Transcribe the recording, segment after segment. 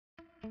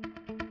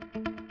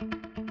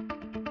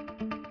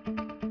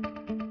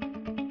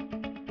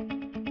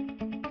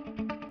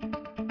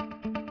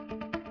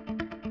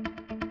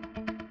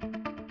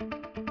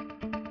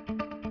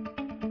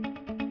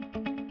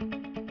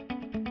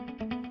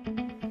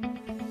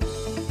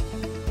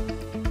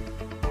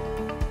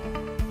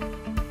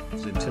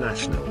is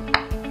international.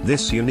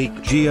 This unique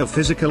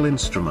geophysical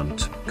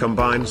instrument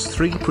combines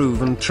 3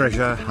 proven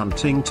treasure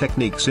hunting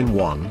techniques in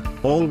one,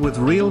 all with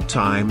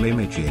real-time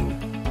imaging.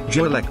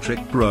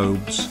 Geoelectric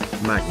probes,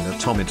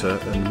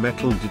 magnetometer and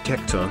metal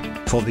detector,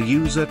 for the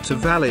user to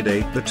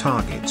validate the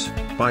target,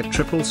 by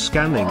triple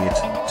scanning it,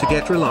 to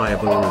get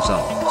reliable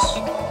results.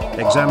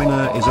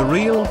 Examiner is a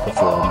real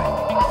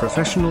performing,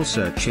 professional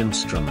search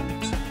instrument.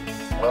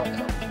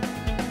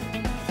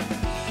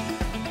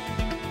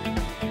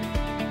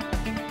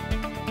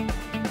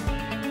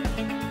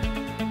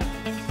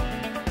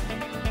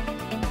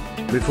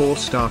 Before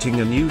starting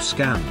a new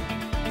scan,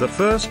 the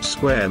first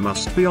square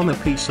must be on a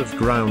piece of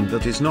ground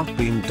that is not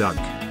being dug,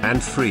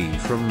 and free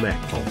from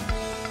metal.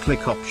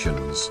 Click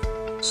Options.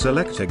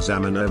 Select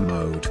Examiner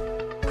Mode.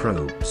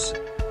 Probes.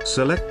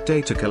 Select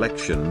Data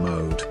Collection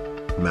Mode.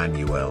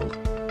 Manual.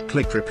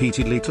 Click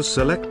repeatedly to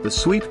select the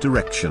sweep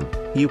direction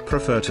you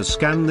prefer to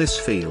scan this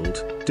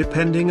field,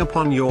 depending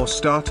upon your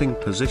starting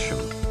position,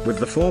 with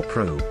the 4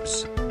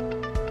 probes.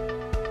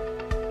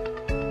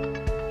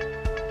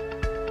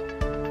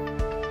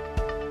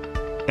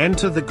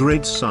 Enter the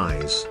grid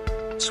size.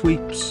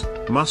 Sweeps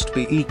must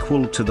be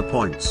equal to the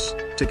points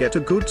to get a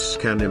good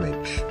scan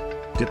image.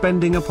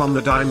 Depending upon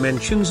the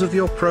dimensions of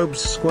your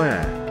probe's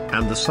square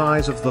and the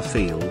size of the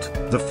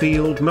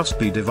field must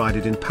be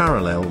divided in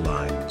parallel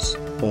lines,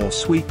 or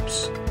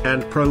sweeps,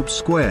 and probe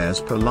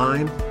squares per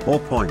line, or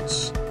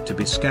points, to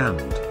be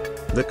scanned.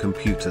 The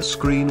computer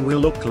screen will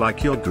look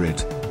like your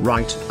grid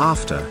right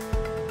after.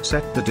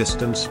 Set the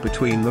distance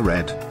between the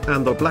red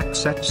and the black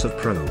sets of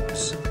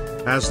probes.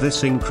 As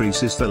this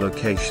increases, the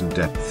location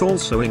depth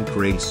also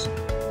increase.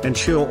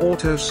 Ensure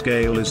auto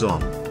scale is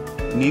on.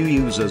 New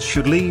users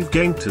should leave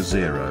gain to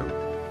 0.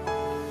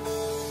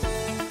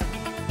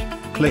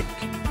 Click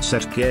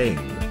Set Gain,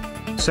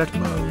 Set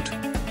Mode,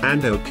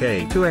 and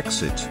OK to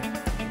exit.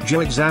 GEO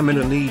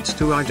Examiner needs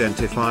to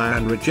identify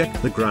and reject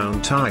the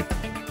ground type.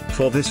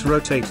 For this,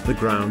 rotate the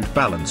ground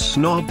balance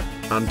knob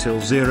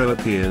until 0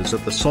 appears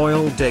at the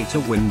soil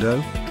data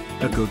window.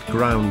 A good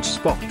ground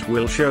spot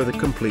will show the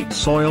complete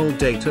soil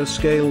data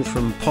scale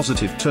from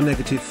positive to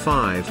negative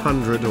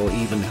 500 or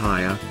even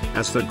higher,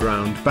 as the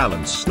ground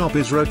balance knob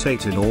is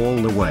rotated all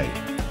the way.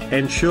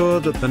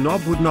 Ensure that the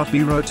knob would not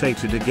be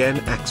rotated again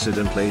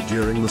accidentally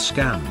during the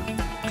scan.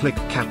 Click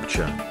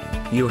Capture.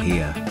 You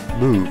hear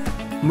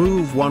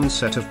Move one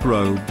set of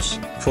probes,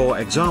 for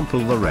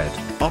example the red,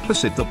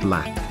 opposite the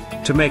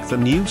black, to make the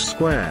new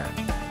square.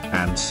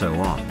 And so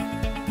on.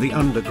 The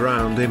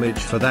underground image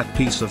for that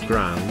piece of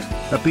ground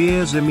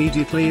appears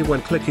immediately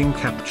when clicking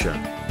Capture.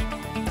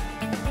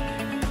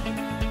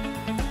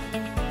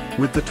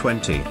 With the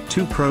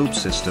 22 probe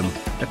system,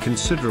 a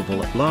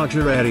considerable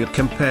larger area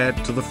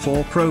compared to the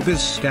 4 probe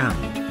is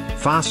scanned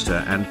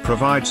faster and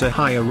provides a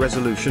higher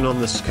resolution on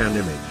the scan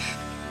image.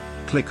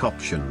 Click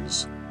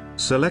Options.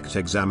 Select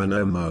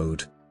Examiner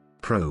Mode.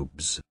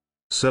 Probes.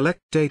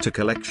 Select Data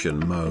Collection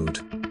Mode.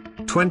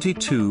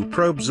 22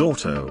 probes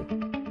auto.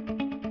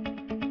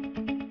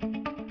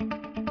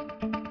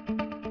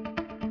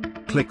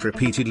 Click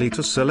repeatedly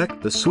to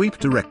select the sweep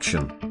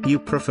direction you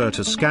prefer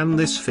to scan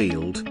this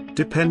field,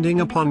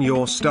 depending upon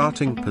your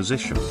starting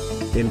position,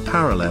 in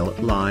parallel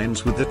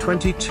lines with the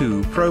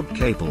 22 probe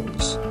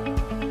cables.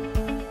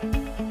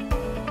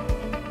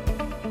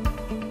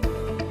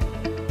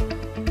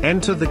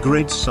 Enter the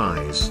grid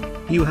size.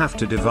 You have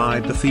to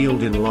divide the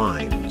field in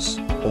lines,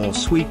 or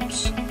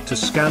sweeps, to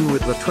scan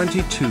with the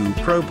 22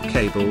 probe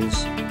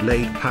cables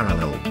laid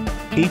parallel.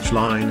 Each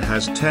line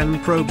has 10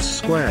 probe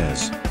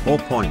squares, or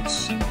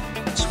points.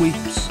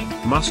 Sweeps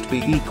must be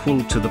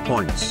equal to the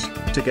points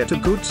to get a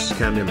good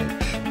scan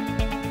image.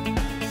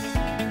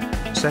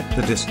 Set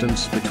the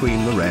distance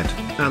between the red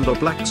and the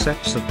black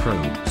sets of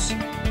probes.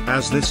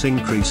 As this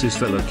increases,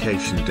 the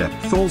location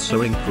depth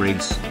also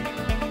increase.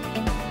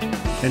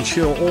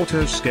 Ensure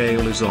auto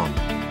scale is on.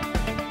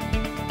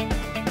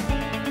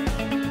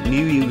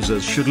 New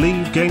users should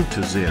leave gain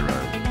to 0.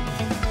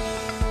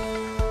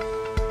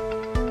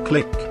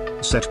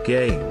 Click Set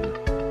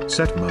Gain,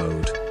 Set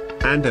Mode,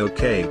 and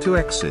OK to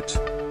exit.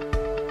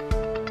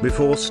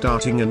 Before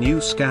starting a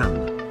new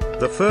scan,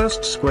 the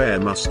first square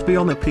must be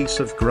on a piece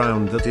of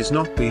ground that is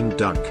not being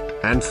dug,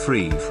 and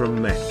free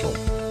from metal.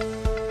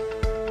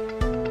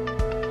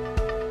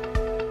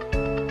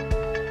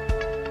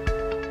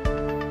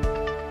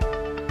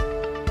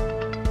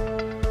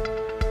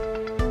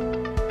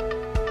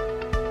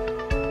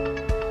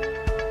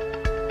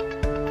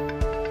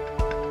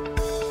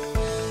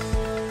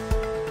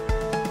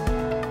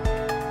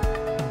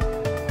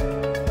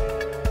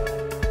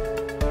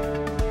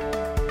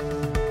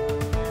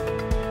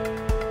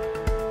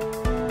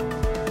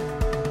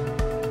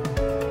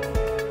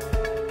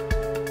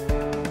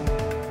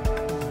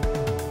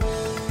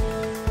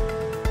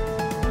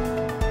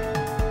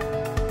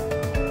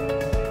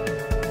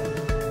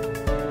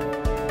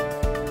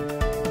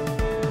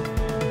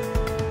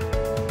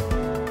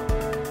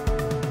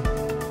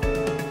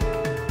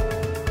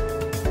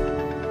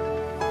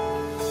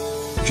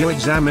 GEO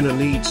Examiner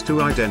needs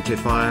to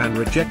identify and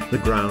reject the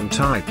ground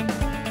type.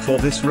 For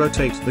this,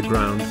 rotate the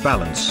ground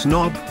balance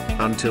knob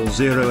until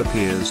 0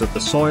 appears at the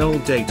soil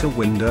data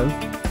window.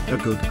 A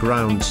good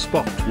ground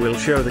spot will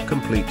show the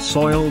complete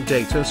soil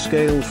data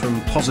scale from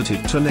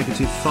positive to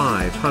negative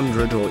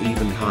 500 or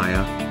even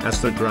higher,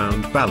 as the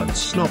ground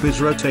balance knob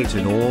is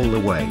rotated all the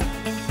way.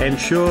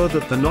 Ensure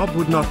that the knob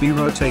would not be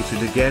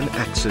rotated again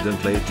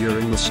accidentally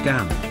during the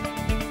scan.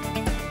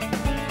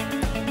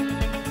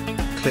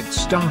 Click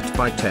Start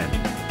by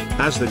 10.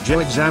 As the GEO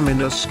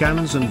Examiner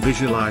scans and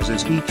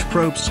visualizes each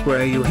probe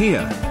square, you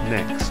hear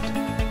Next.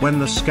 When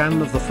the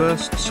scan of the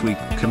first sweep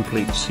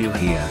completes, you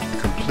hear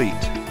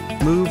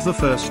Complete. Move the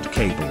first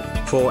cable,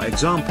 for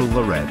example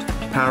the red,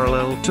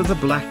 parallel to the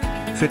black,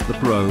 fit the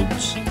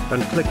probes,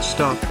 and click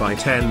Start by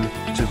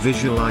 10, to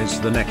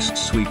visualize the next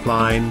sweep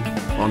line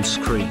on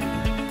screen.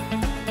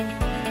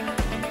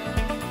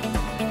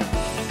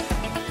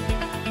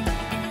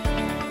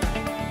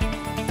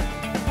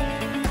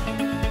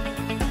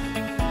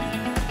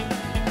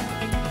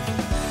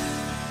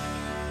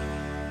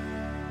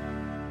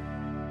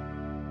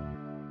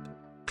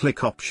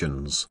 Click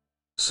Options.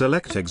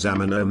 Select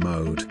Examiner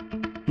Mode.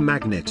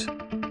 Magnet.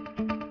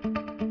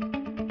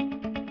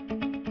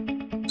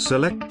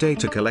 Select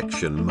Data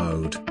Collection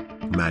Mode.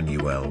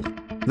 Manual.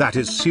 That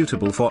is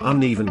suitable for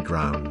uneven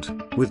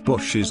ground, with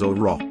bushes or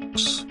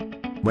rocks.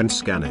 When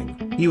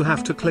scanning, you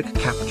have to click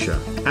Capture,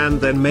 and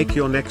then make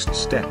your next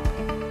step.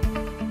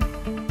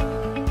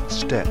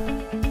 Step.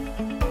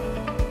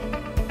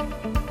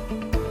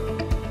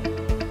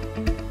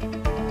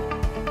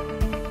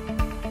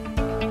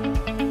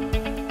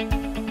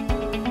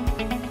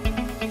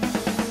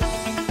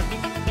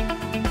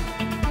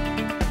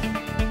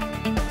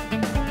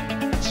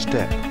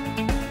 Step.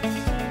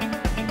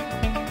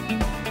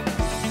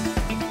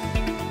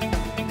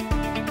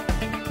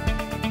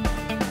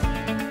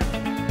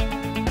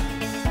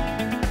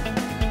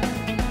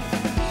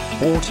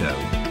 Auto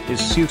is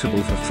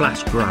suitable for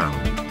flat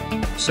ground.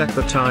 Set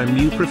the time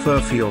you prefer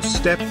for your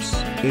steps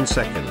in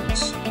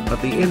seconds.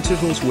 At the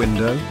intervals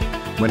window,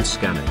 when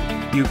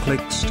scanning, you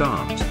click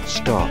Start.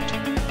 Start.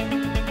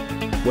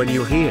 When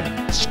you hear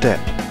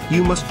Step,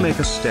 you must make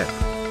a step.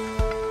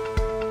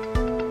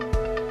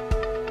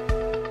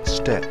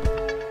 Step.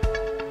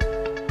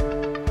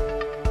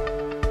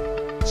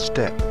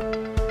 Step.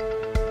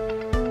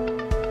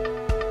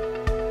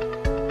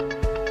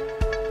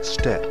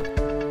 Step.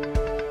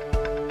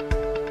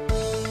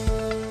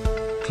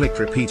 Click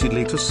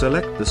repeatedly to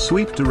select the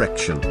sweep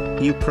direction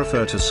you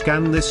prefer to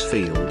scan this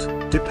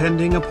field,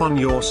 depending upon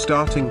your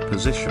starting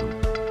position.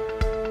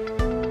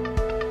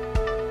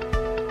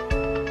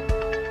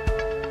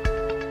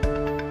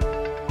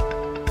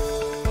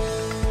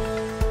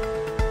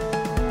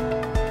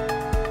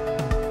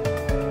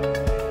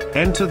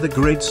 Enter the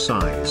grid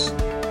size.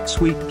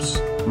 Sweeps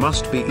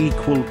must be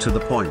equal to the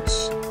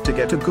points to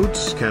get a good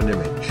scan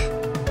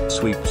image.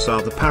 Sweeps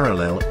are the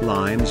parallel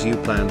lines you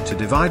plan to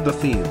divide the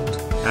field,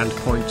 and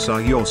points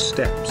are your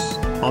steps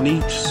on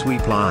each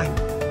sweep line.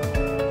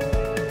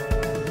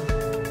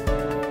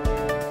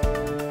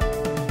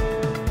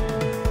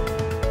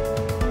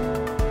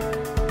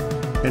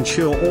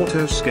 Ensure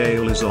auto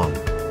scale is on.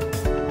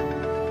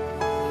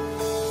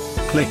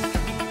 Click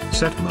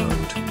Set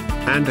Mode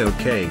and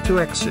OK to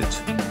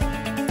exit.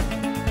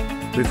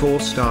 Before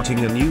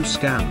starting a new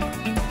scan,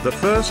 the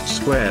first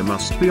square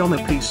must be on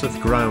a piece of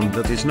ground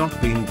that is not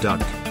being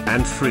dug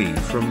and free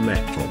from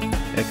metal.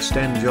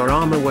 Extend your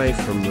arm away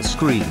from the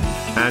screen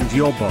and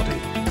your body.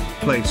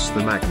 Place the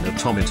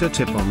magnetometer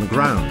tip on the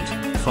ground,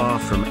 far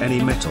from any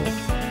metal.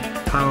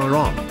 Power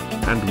on,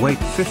 and wait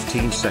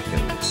 15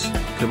 seconds,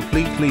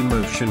 completely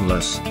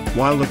motionless,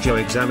 while the GEO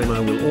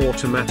Examiner will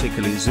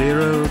automatically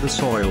zero the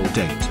soil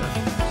data.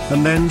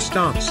 And then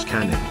start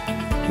scanning,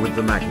 with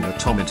the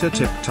magnetometer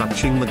tip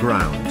touching the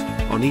ground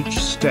on each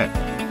step.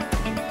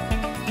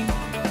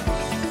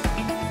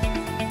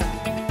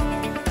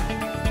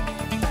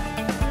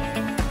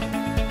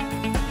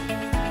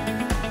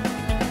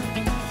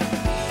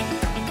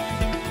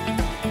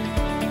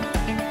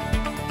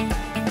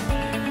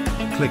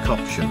 Click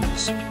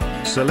Options.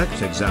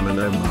 Select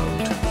Examiner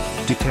Mode.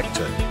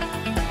 Detector.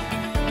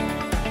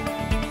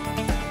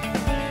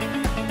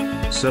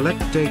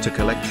 Select Data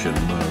Collection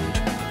Mode.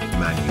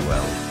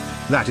 Manual.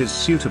 That is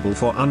suitable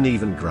for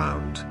uneven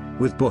ground,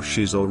 with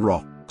bushes or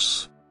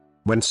rocks.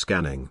 When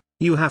scanning,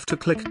 you have to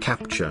click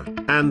Capture,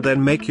 and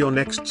then make your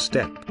next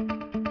step.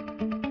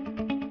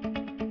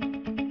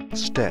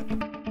 Step.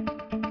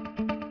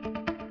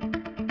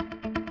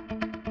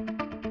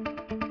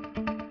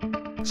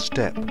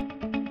 Step.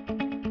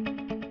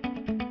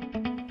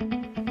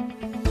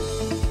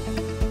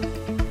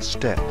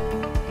 Step.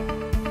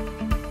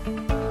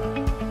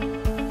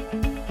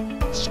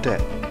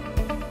 Step.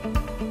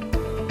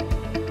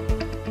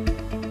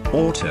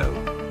 Auto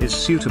is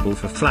suitable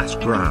for flat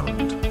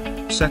ground.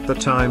 Set the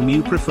time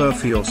you prefer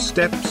for your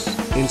steps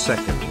in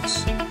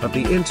seconds. At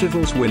the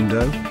intervals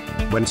window,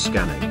 when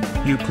scanning,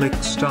 you click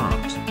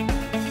Start.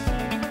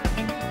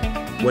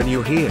 When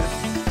you hear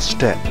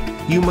Step,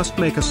 you must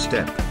make a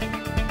step.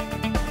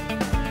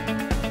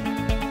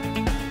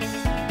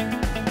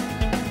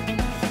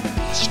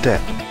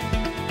 step.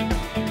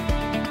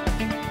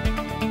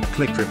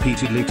 Click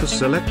repeatedly to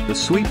select the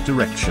sweep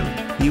direction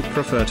you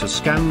prefer to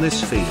scan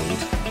this field,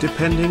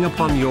 depending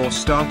upon your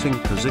starting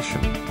position.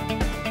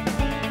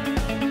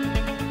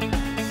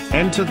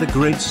 Enter the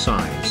grid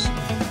size.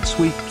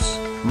 Sweeps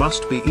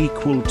must be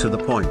equal to the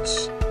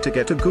points to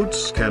get a good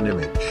scan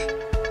image.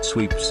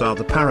 Sweeps are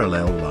the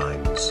parallel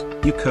lines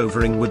you're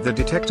covering with the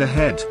detector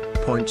head.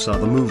 Points are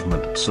the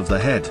movements of the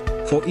head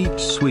for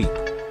each sweep.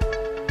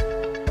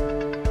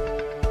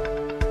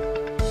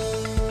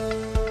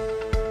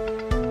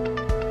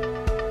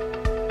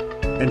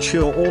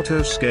 Ensure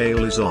auto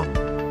scale is on.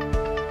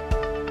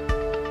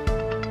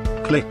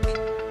 Click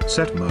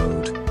Set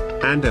Mode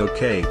and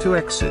OK to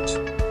exit.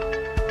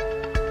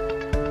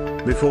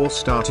 Before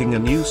starting a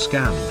new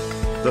scan,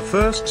 the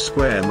first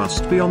square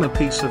must be on a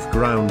piece of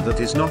ground that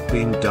is not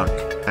being dug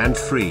and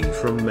free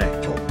from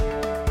metal.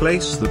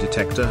 Place the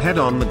detector head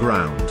on the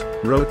ground,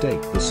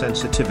 rotate the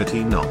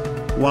sensitivity knob,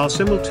 while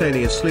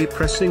simultaneously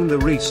pressing the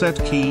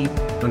reset key,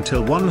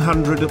 until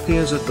 100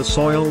 appears at the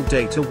soil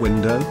data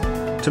window.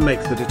 To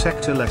make the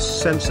detector less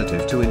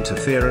sensitive to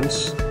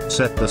interference,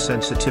 set the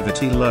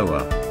sensitivity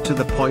lower, to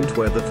the point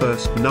where the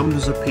first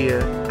numbers appear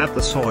at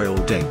the soil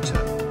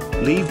data.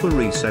 Leave the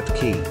reset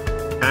key,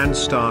 and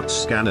start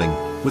scanning,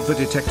 with the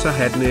detector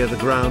head near the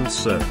ground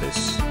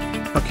surface.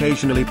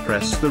 Occasionally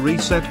press the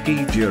reset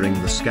key during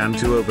the scan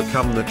to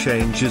overcome the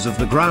changes of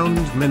the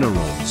ground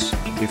minerals,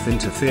 if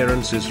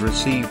interference is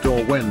received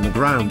or when the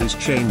ground is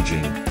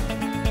changing.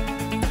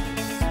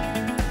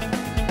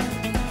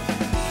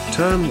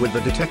 Turn with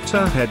the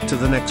detector head to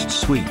the next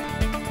sweep.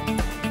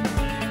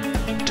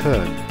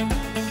 Turn.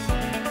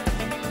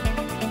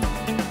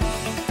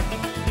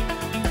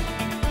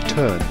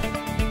 Turn.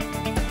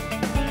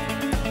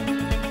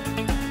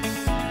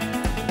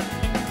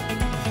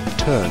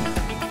 Turn.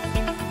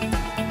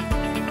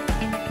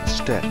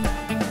 Step.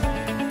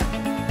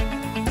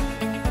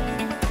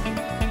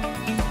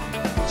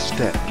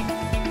 Step.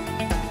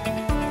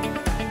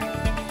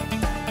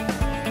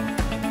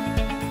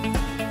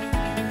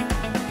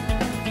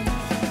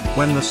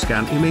 When the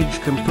scan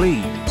image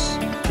completes,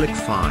 click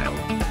File,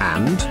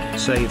 and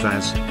Save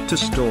As, to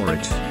store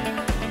it.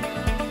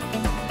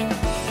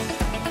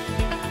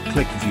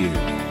 Click View,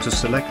 to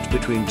select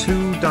between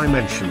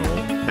two-dimensional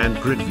and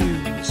grid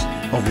views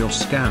of your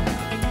scan.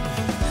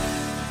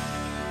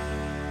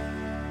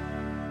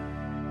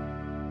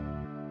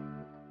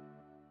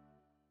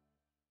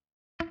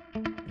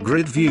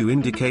 Grid view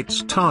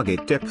indicates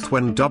target depth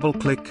when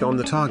double-click on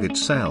the target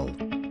cell.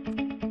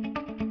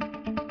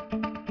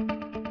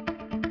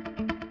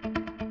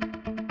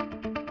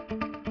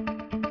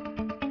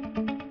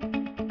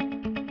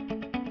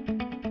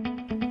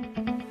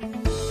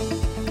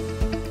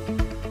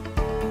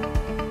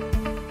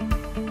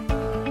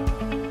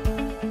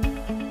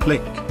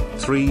 Click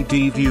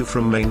 3D View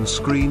from main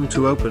screen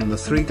to open the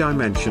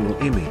three-dimensional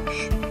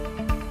image.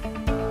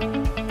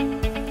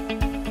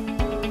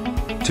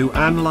 To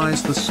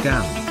analyze the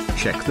scan,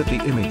 check that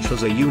the image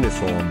has a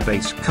uniform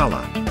base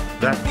color.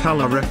 That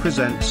color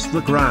represents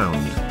the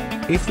ground.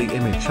 If the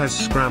image has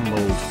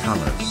scrambled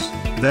colors,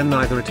 then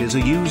either it is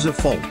a user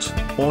fault,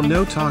 or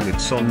no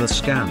targets on the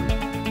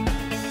scan.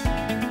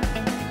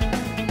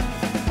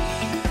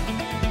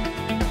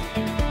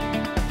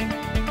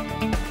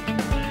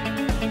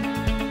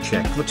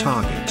 Check the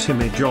target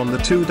image on the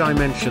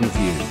two-dimension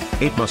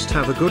view. It must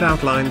have a good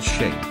outline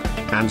shape,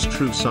 and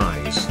true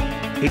size.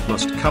 It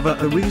must cover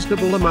a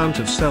reasonable amount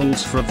of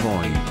cells for a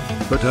void,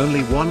 but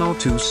only one or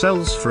two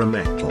cells for a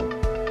metal.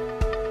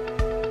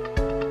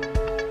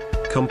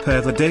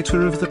 Compare the data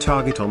of the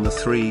target on the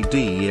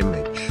 3D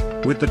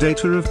image with the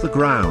data of the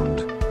ground.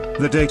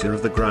 The data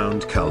of the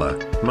ground color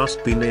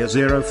must be near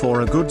zero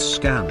for a good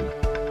scan.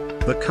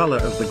 The color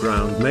of the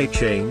ground may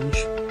change,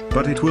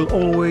 but it will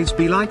always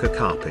be like a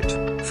carpet,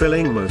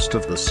 filling most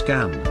of the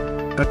scan.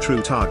 A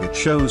true target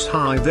shows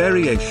high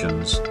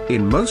variations,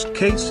 in most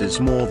cases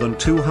more than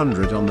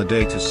 200 on the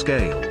data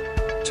scale.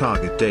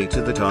 Target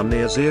data that are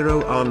near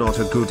zero are not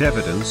a good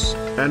evidence,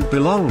 and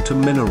belong to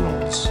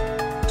minerals.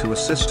 To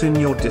assist in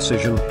your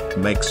decision,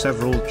 make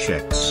several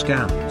check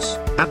scans,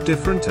 at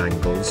different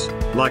angles,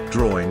 like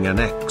drawing an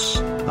X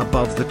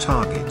above the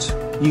target,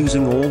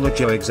 using all the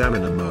GEO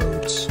Examiner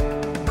modes.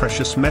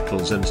 Precious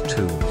metals and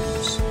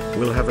tools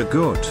will have a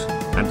good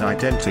and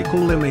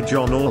identical image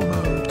on all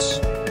modes.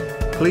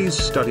 Please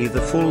study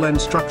the full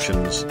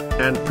instructions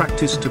and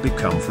practice to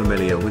become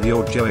familiar with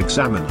your GEO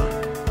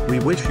Examiner. We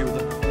wish you the